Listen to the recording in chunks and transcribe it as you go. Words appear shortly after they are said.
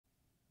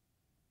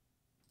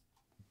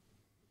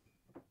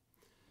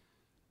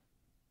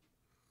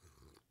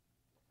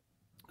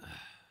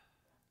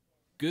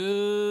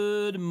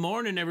Good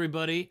morning,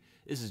 everybody.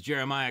 This is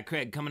Jeremiah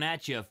Craig coming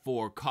at you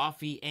for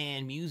Coffee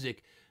and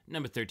Music,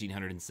 number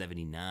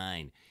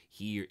 1379,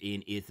 here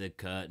in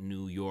Ithaca,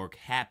 New York.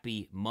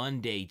 Happy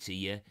Monday to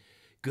you.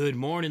 Good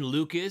morning,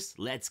 Lucas.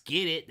 Let's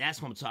get it.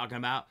 That's what I'm talking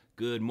about.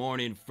 Good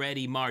morning,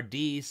 Freddie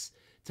Mardis.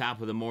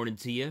 Top of the morning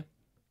to you.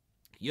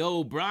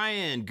 Yo,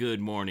 Brian. Good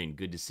morning.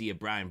 Good to see you,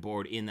 Brian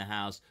Board in the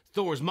house.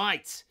 Thor's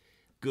Mites.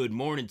 Good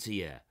morning to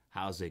you.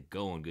 How's it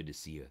going? Good to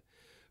see you.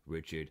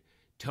 Richard.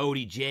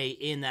 Toady J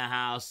in the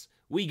house.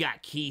 We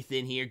got Keith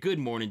in here. Good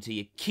morning to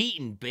you.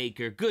 Keaton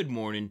Baker. Good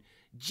morning.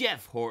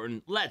 Jeff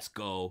Horton. Let's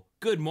go.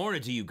 Good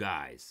morning to you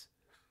guys.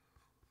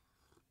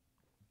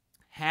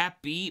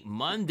 Happy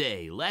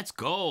Monday. Let's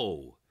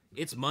go.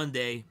 It's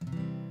Monday.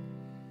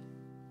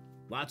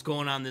 Lots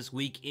going on this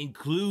week,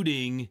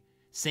 including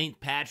St.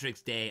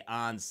 Patrick's Day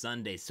on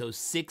Sunday. So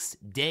 6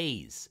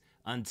 days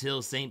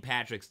until St.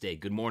 Patrick's Day.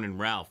 Good morning,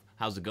 Ralph.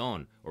 How's it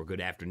going? Or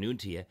good afternoon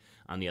to you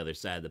on the other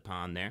side of the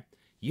pond there.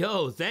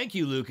 Yo, thank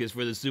you, Lucas,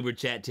 for the super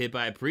chat tip.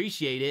 I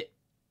appreciate it.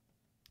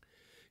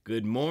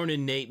 Good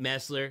morning, Nate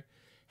Messler.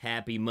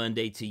 Happy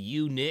Monday to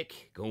you,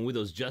 Nick. Going with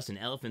those Justin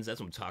Elephants. That's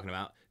what I'm talking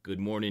about. Good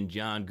morning,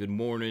 John. Good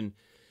morning.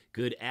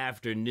 Good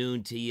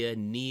afternoon to you,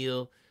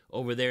 Neil,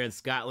 over there in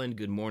Scotland.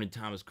 Good morning,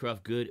 Thomas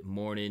Cruff. Good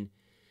morning.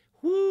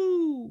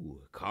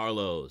 Woo!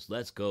 Carlos,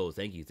 let's go.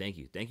 Thank you, thank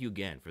you. Thank you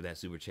again for that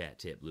super chat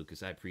tip,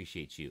 Lucas. I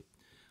appreciate you.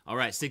 All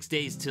right, 6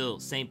 days till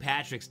St.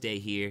 Patrick's Day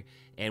here,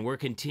 and we're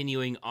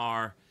continuing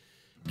our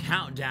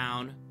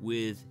countdown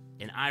with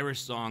an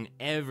Irish song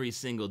every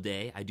single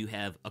day. I do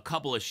have a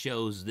couple of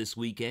shows this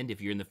weekend.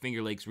 If you're in the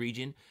Finger Lakes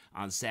region,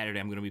 on Saturday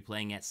I'm going to be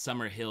playing at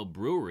Summerhill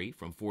Brewery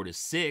from 4 to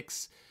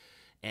 6.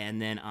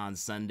 And then on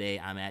Sunday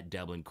I'm at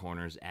Dublin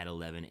Corners at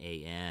 11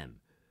 a.m.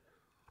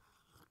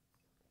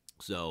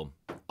 So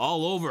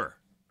all over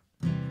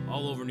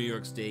New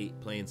York State,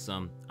 playing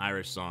some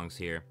Irish songs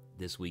here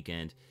this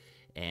weekend.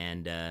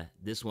 And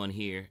this one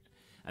here,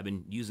 I've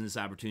been using this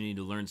opportunity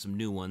to learn some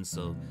new ones,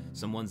 so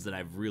some ones that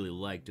I've really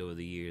liked over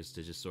the years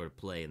to just sort of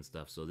play and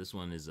stuff. So this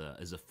one is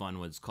a fun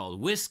one. It's called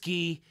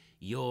Whiskey,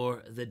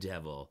 You're the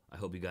Devil. I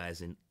hope you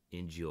guys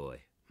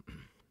enjoy.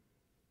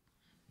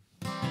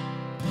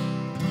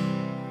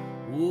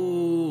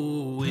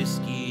 Ooh,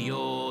 whiskey,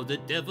 you're the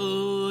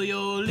devil,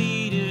 you're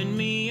leading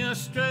me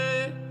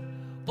astray,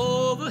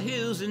 over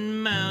hills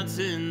and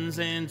mountains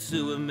and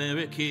to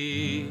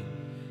America.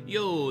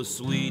 You're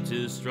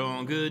sweeter,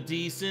 stronger,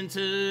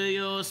 decenter,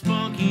 you're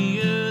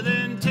spunkier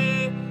than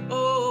tea.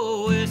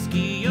 Oh,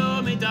 whiskey,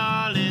 you're me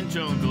darling,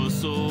 drunk or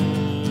sober.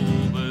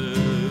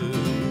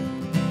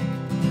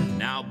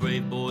 Now,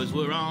 brave boys,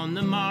 we're on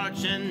the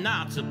march, and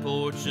not to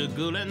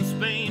Portugal and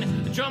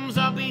Spain. The drums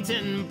are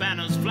beating,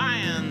 banners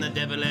flying, the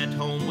devil at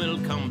home will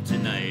come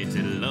tonight.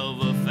 It'll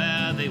love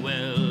affair they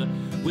will.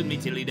 With me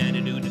tilly daddy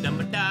doo da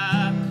da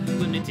da,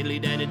 with me tilly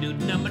daddy doo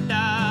da da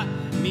da.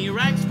 Me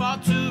rags fall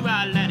to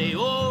right laddie,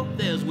 oh,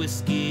 there's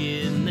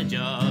whiskey in the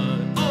jar.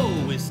 Oh,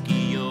 whiskey,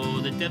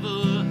 you're the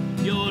devil,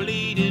 you're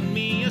leading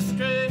me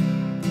astray,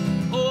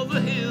 over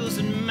hills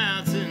and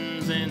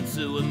mountains and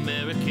to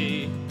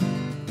America.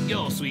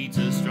 You're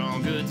sweeter,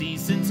 stronger,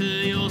 decenter,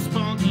 you're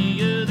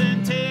spunkier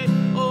than tea.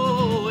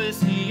 Oh,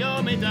 whiskey,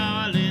 you're me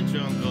darling,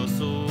 drunk or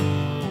sober.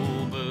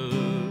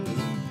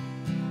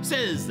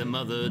 Says the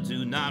mother,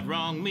 do not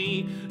wrong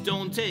me,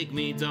 don't take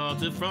me,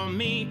 daughter, from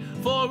me,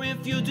 for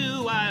if you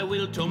do, I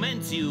will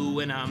torment you.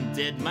 When I'm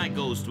dead, my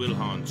ghost will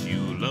haunt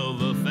you.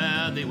 Love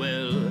affair they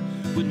will.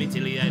 With me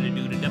tilly da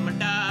do da da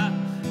da,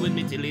 with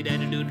me tilly da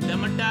do da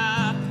da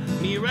da.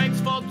 Me rags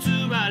fall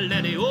to right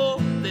laddie, oh,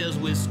 there's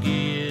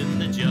whiskey in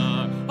the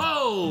jar.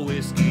 Oh,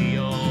 whiskey,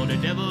 you're the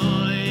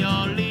devil,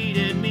 you're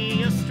leading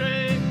me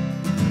astray,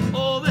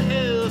 over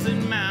hills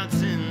and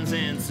mountains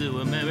and to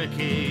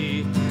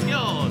America.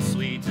 You're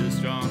sweeter,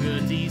 stronger,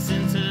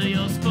 decenter,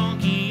 you're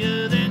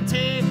spunkier than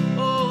tea.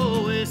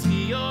 Oh, whiskey,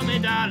 you're me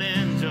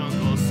darling, drunk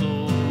or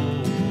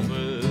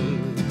sober.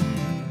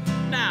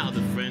 Now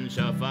the French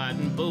are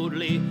fighting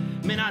boldly,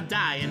 men are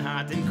dying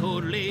hot and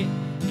coldly.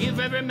 Give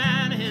every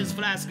man his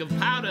flask of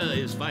powder,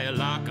 his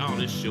firelock on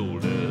his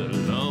shoulder.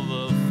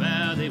 Love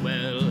affair they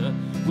will.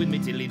 With me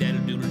tilly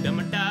daddle doodle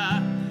dum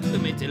da,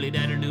 with me tilly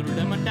daddle doodle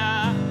dum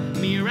da.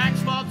 Me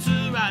racks fall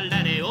to right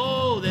laddie,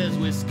 oh, there's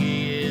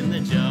whiskey in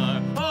the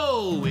jar.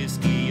 Oh,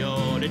 whiskey,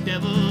 you're the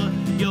devil,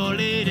 you're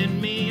leading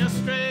me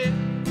astray,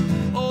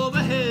 over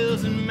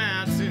hills and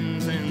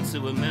mountains and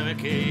to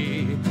America.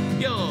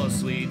 You're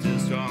sweeter,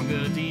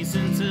 stronger,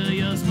 decenter,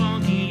 you're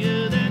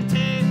spunkier than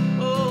tea.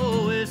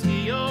 Oh, whiskey,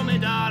 you're me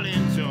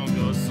darling, drunk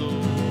or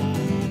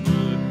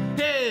sober.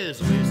 Here's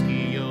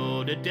whiskey,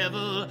 you're the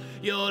devil,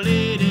 you're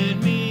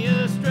leading me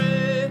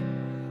astray,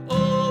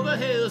 over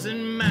hills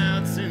and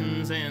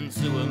mountains and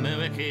to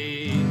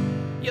America.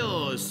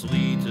 You're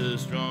sweeter,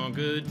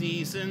 stronger,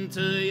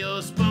 decenter,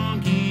 you're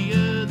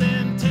spunkier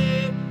than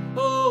tea.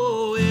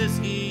 Oh,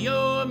 whiskey,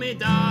 you're me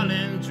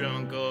darling,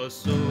 drunk or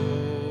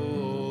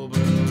sober.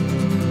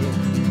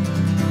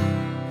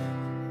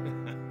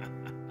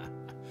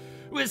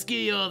 Whiskey,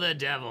 you're the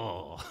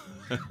devil.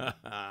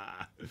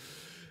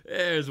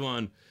 There's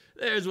one.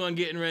 There's one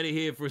getting ready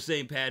here for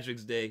St.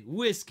 Patrick's Day.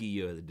 Whiskey,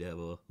 you're the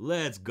devil.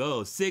 Let's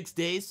go. 6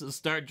 days, so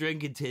start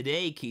drinking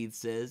today, Keith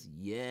says.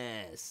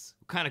 Yes.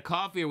 What kind of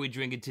coffee are we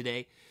drinking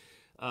today?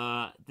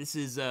 This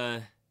is,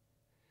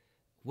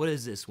 what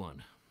is this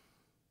one?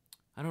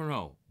 I don't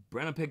know.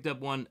 Brenna picked up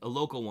one, a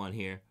local one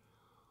here.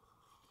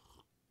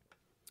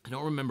 I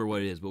don't remember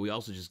what it is, but we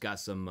also just got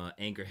some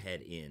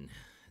Anchorhead in.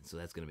 So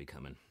that's going to be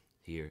coming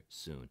here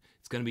soon.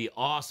 It's going to be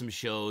awesome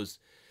shows.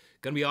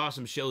 Going to be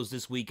awesome shows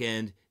this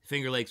weekend.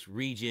 Finger Lakes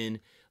region,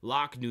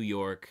 Locke, New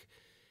York,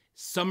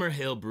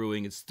 Summerhill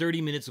Brewing. It's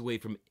 30 minutes away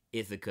from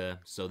Ithaca.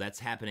 So that's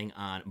happening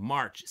on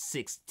March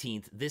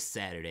 16th, this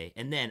Saturday.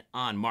 And then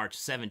on March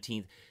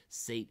 17th,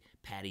 St.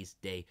 Patty's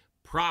Day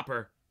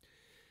proper.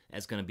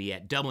 That's going to be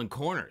at Dublin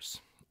Corners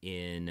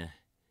in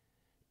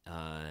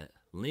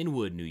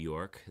Linwood, New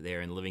York.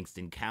 There in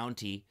Livingston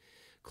County,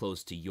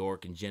 close to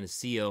York and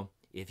Geneseo.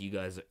 If you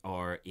guys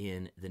are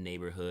in the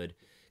neighborhood,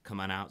 come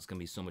on out. It's going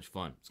to be so much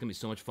fun. It's going to be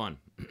so much fun.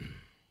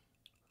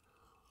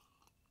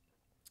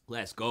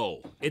 Let's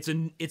go. It's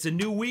a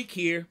new week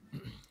here.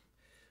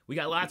 We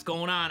got lots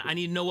going on. I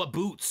need to know what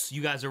boots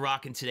you guys are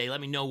rocking today. Let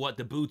me know what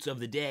the boots of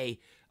the day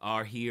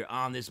are here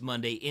on this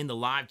Monday in the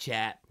live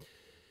chat.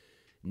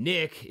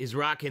 Nick is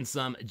rocking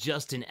some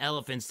Justin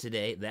Elephants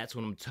today. That's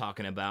what I'm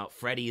talking about.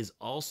 Freddie is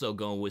also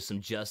going with some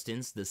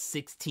Justins, the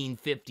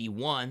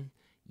 1651.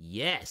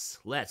 Yes,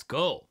 let's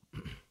go.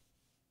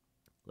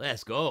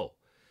 Let's go.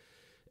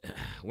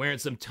 Wearing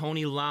some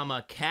Tony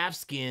Lama calf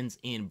skins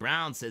in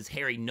brown, says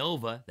Harry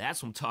Nova.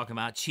 That's what I'm talking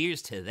about.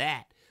 Cheers to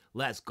that.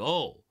 Let's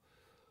go.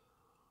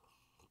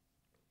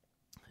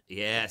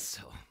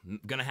 Yes, I'm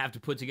going to have to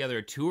put together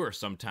a tour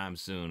sometime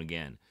soon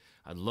again.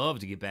 I'd love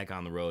to get back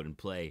on the road and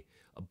play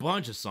a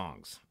bunch of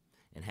songs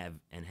and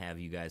have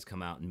you guys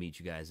come out and meet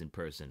you guys in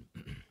person.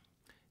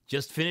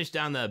 Just finished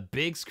on the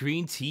big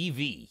screen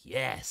TV.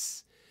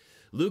 Yes.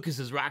 Lucas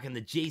is rocking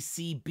the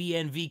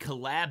JCBNV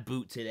collab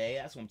boot today.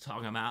 That's what I'm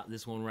talking about.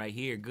 This one right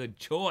here. Good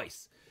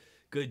choice.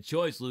 Good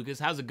choice, Lucas.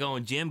 How's it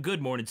going, Jim?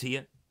 Good morning to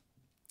you.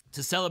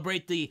 To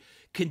celebrate the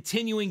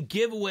continuing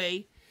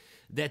giveaway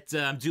that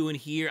I'm doing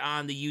here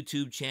on the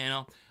YouTube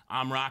channel,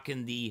 I'm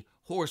rocking the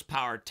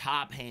Horsepower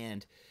Top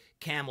Hand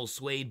camel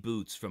suede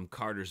boots from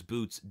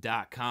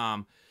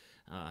cartersboots.com.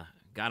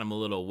 Got them a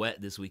little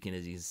wet this weekend.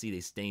 As you can see, they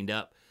stained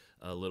up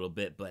a little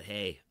bit, but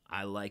hey,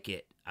 I like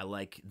it. I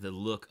like the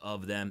look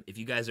of them. If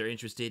you guys are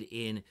interested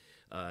in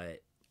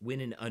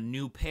winning a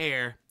new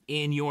pair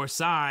in your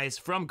size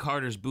from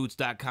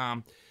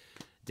cartersboots.com,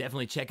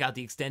 definitely check out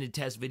the extended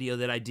test video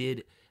that I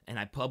did and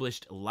I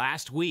published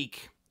last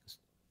week,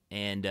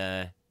 and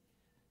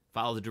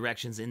follow the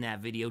directions in that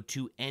video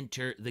to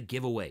enter the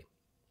giveaway.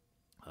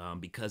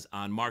 Because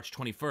on March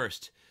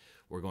 21st,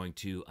 we're going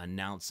to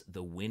announce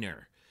the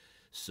winner.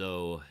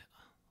 So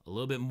a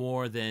little bit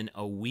more than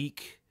a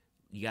week.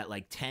 You got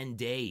like 10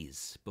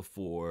 days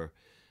before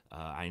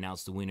I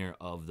announce the winner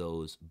of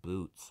those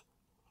boots.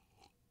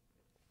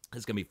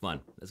 It's going to be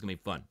fun. It's going to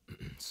be fun.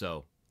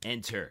 So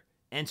enter.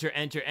 Enter,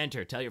 enter,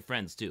 enter. Tell your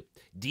friends too.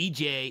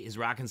 DJ is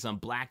rocking some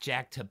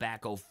Blackjack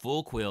Tobacco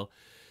Full Quill,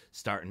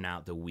 starting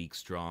out the week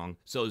strong.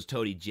 So is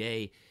Toady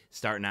J,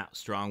 starting out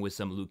strong with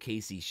some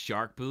Lucchese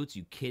Shark boots.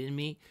 You kidding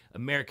me?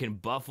 American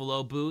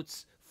Buffalo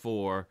boots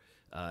for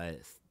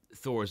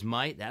Thor's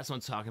Might. That's what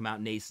I'm talking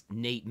about.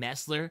 Nate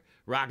Messler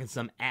rocking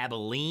some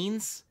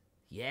Abilenes.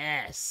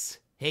 Yes.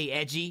 Hey,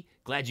 Edgy.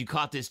 Glad you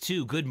caught this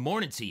too. Good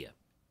morning to you.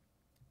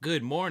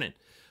 Good morning.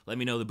 Let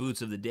me know the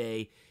boots of the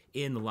day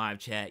in the live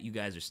chat. You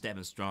guys are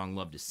stepping strong.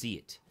 Love to see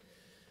it.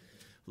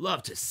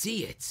 Love to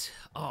see it.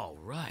 All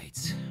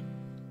right.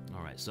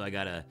 All right. So I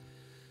got a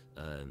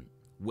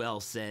well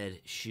said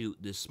shoot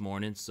this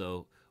morning.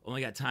 So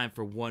only got time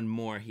for one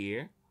more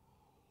here.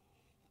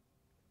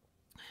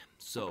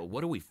 So,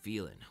 what are we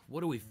feeling?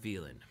 What are we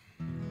feeling?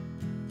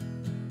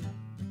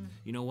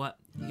 You know what?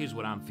 Here's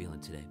what I'm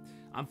feeling today.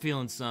 I'm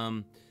feeling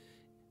some...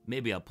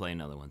 Maybe I'll play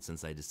another one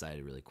since I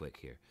decided really quick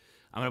here.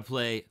 I'm going to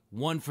play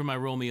one for my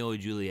Romeo and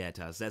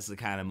Julietas. That's the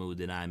kind of mood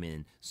that I'm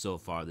in so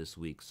far this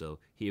week. So,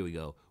 here we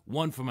go.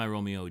 One for my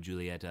Romeo and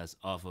Julietas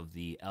off of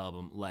the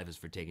album Life is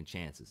for Taking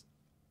Chances.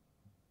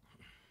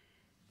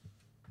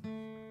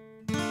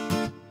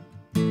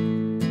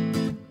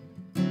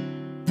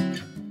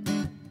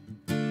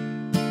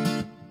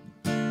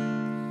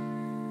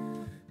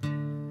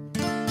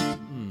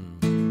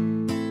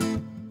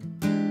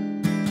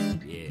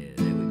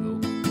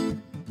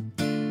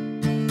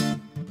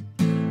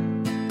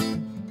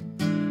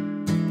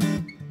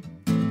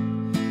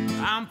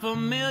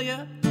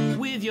 Familiar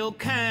with your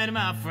kind,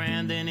 my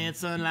friend, and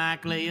it's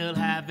unlikely you'll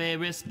have a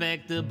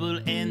respectable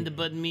end.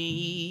 But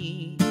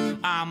me,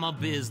 I'm a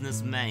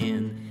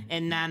businessman,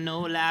 and I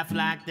know life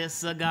like this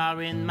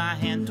cigar in my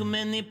hand. Too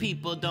many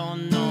people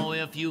don't know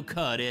if you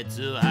cut it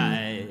too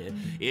high,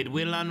 it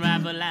will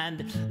unravel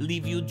and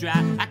leave you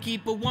dry. I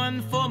keep a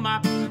one for my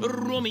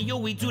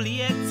Romeo and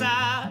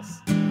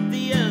Julietas,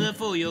 the other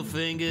for your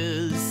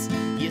fingers.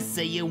 You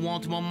say you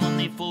want more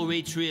money for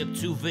a trip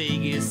to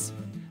Vegas.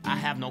 I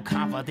have no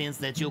confidence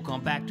that you'll come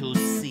back to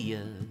see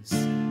us.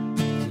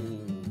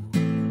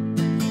 Ooh.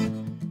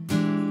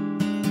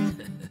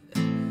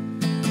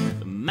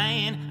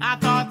 lying. I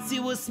thought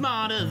you were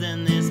smarter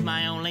than this.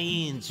 My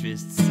only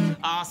interests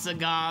are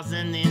cigars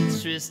and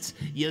interest.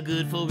 You're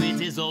good for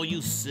it is all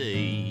you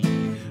say,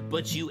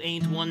 but you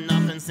ain't won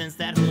nothing since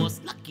that horse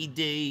lucky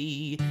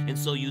day. And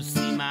so you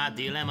see my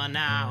dilemma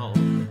now,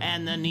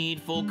 and the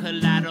need for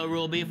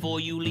collateral before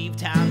you leave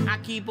town. I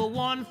keep a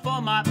one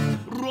for my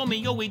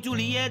Romeo and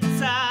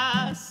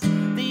Julietas,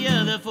 the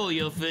other for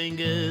your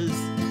fingers.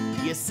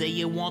 You say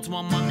you want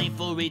more money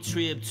for a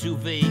trip to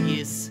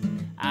Vegas.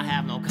 I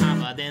have no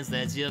confidence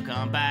that you'll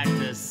come back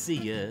to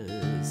see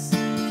us.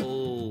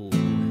 Oh.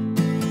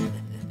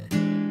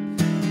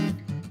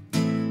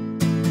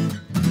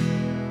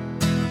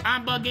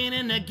 I'm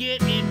beginning to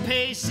get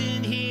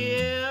impatient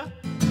here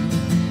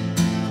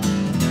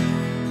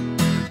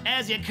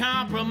as you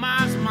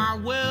compromise my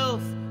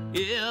wealth,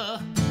 yeah.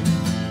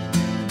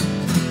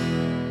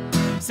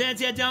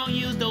 Since you don't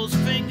use those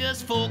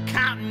fingers for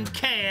counting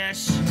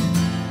cash,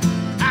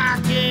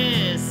 I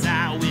guess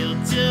I will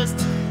just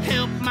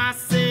help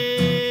myself.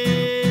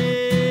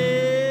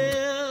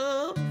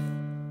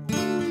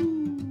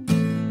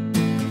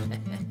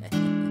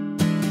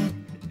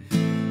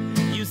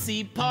 You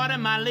see, part of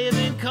my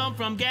living come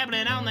from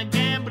gambling on the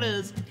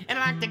gamblers, and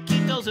I like to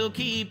keep those who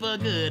keep a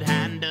good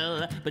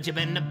handle. But you've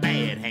been a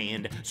bad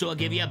hand, so I'll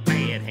give you a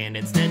bad hand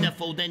instead of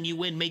folding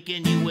you and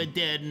making you a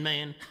dead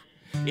man.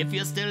 If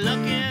you're still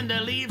looking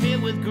to leave here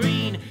with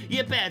green,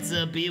 you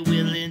better be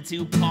willing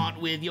to part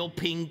with your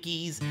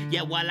pinkies.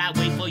 Yeah, while I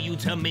wait for you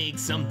to make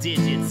some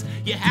digits,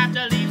 you have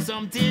to leave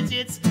some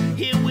digits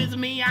here with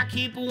me. I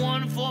keep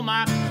one for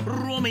my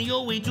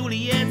Romeo and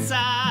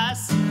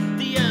Julietas,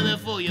 the other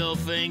for your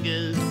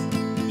fingers.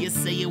 You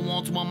say you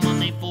want more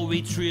money for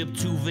a trip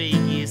to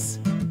Vegas.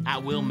 I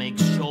will make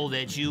sure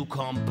that you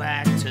come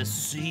back to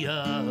see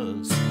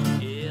us.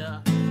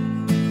 Yeah.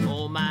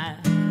 Oh my.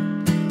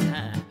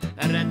 Yeah.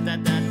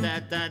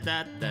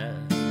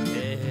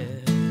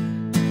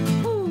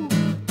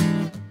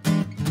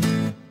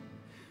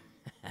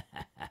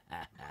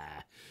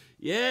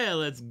 Yeah,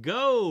 let's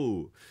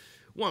go.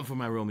 One for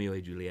my Romeo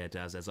and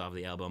Julietas. That's off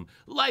the album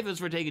Life is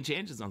for Taking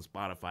Chances on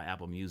Spotify,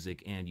 Apple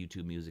Music, and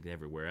YouTube Music, and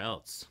everywhere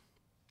else.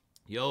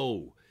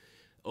 Yo.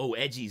 Oh,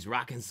 Edgy's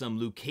rocking some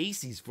Luke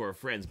Casey's for a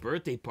friend's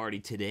birthday party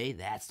today.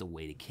 That's the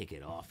way to kick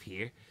it off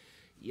here.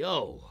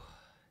 Yo.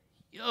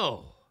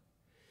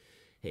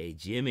 Hey,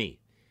 Jimmy.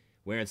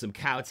 Wearing some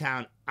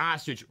Cowtown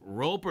Ostrich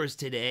Ropers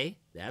today.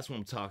 That's what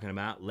I'm talking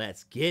about.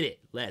 Let's get it.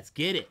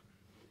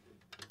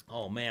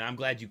 Oh, man, I'm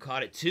glad you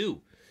caught it,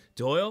 too.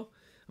 Doyle,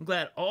 I'm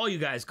glad all you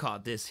guys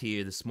caught this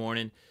here this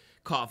morning.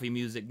 Coffee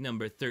Music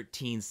number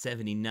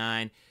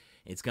 1379.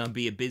 It's going to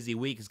be a busy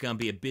week. It's going to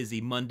be a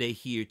busy Monday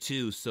here,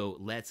 too. So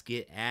let's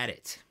get at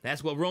it.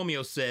 That's what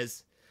Romeo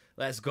says.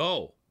 Let's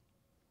go.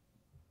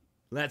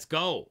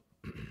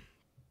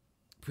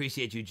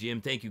 Appreciate you,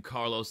 Jim. Thank you,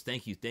 Carlos.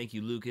 Thank you,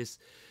 Lucas.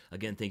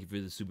 Again, thank you for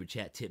the super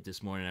chat tip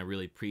this morning. I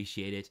really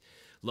appreciate it.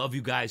 Love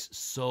you guys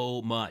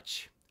so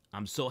much.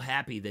 I'm so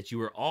happy that you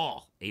were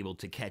all able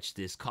to catch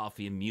this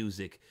Coffee and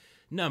Music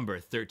number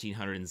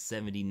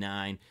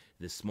 1379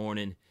 this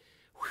morning.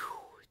 Whew.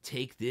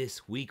 Take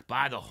this week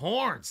by the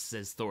horns,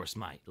 says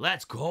Thorsmite.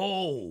 Let's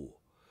go.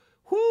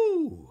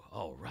 Whoo.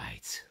 All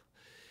right.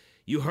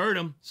 You heard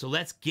him, so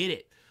let's get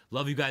it.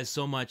 Love you guys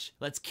so much.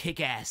 Let's kick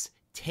ass,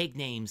 take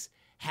names,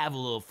 have a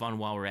little fun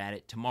while we're at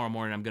it. Tomorrow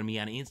morning, I'm going to be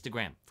on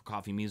Instagram for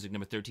Coffee Music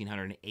number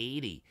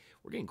 1380.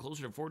 We're getting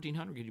closer to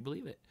 1400. Can you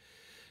believe it?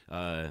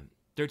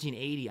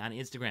 1380 on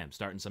Instagram,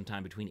 starting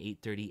sometime between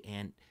 8:30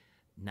 and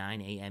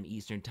 9 a.m.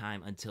 Eastern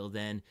time. Until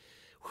then,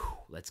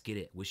 let's get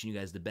it. Wishing you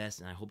guys the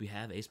best, and I hope you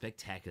have a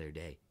spectacular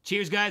day.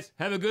 Cheers, guys.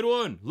 Have a good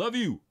one. Love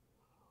you.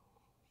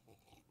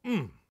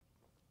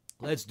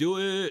 Let's do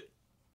it.